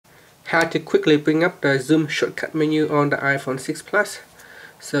how to quickly bring up the zoom shortcut menu on the iPhone 6 Plus.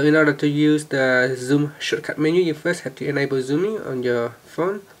 So in order to use the zoom shortcut menu, you first have to enable zooming on your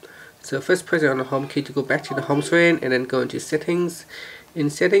phone. So first press it on the home key to go back to the home screen, and then go into settings. In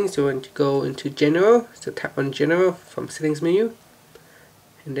settings, you want to go into general, so tap on general from settings menu,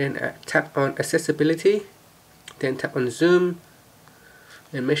 and then tap on accessibility, then tap on zoom,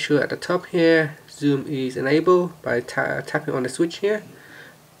 and make sure at the top here zoom is enabled by tapping on the switch here.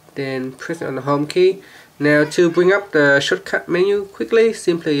 Then press it on the home key. Now to bring up the shortcut menu quickly,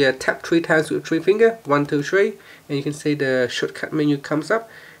 simply tap 3 times with 3 finger, 1, 2, 3, and you can see the shortcut menu comes up.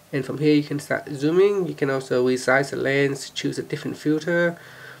 And from here you can start zooming. You can also resize the lens, choose a different filter.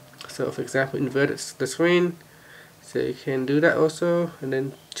 So for example, invert the screen. So you can do that also. And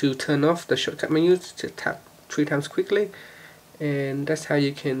then to turn off the shortcut menu, to tap 3 times quickly. And that's how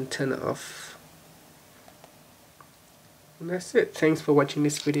you can turn it off. And that's it. Thanks for watching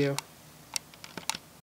this video.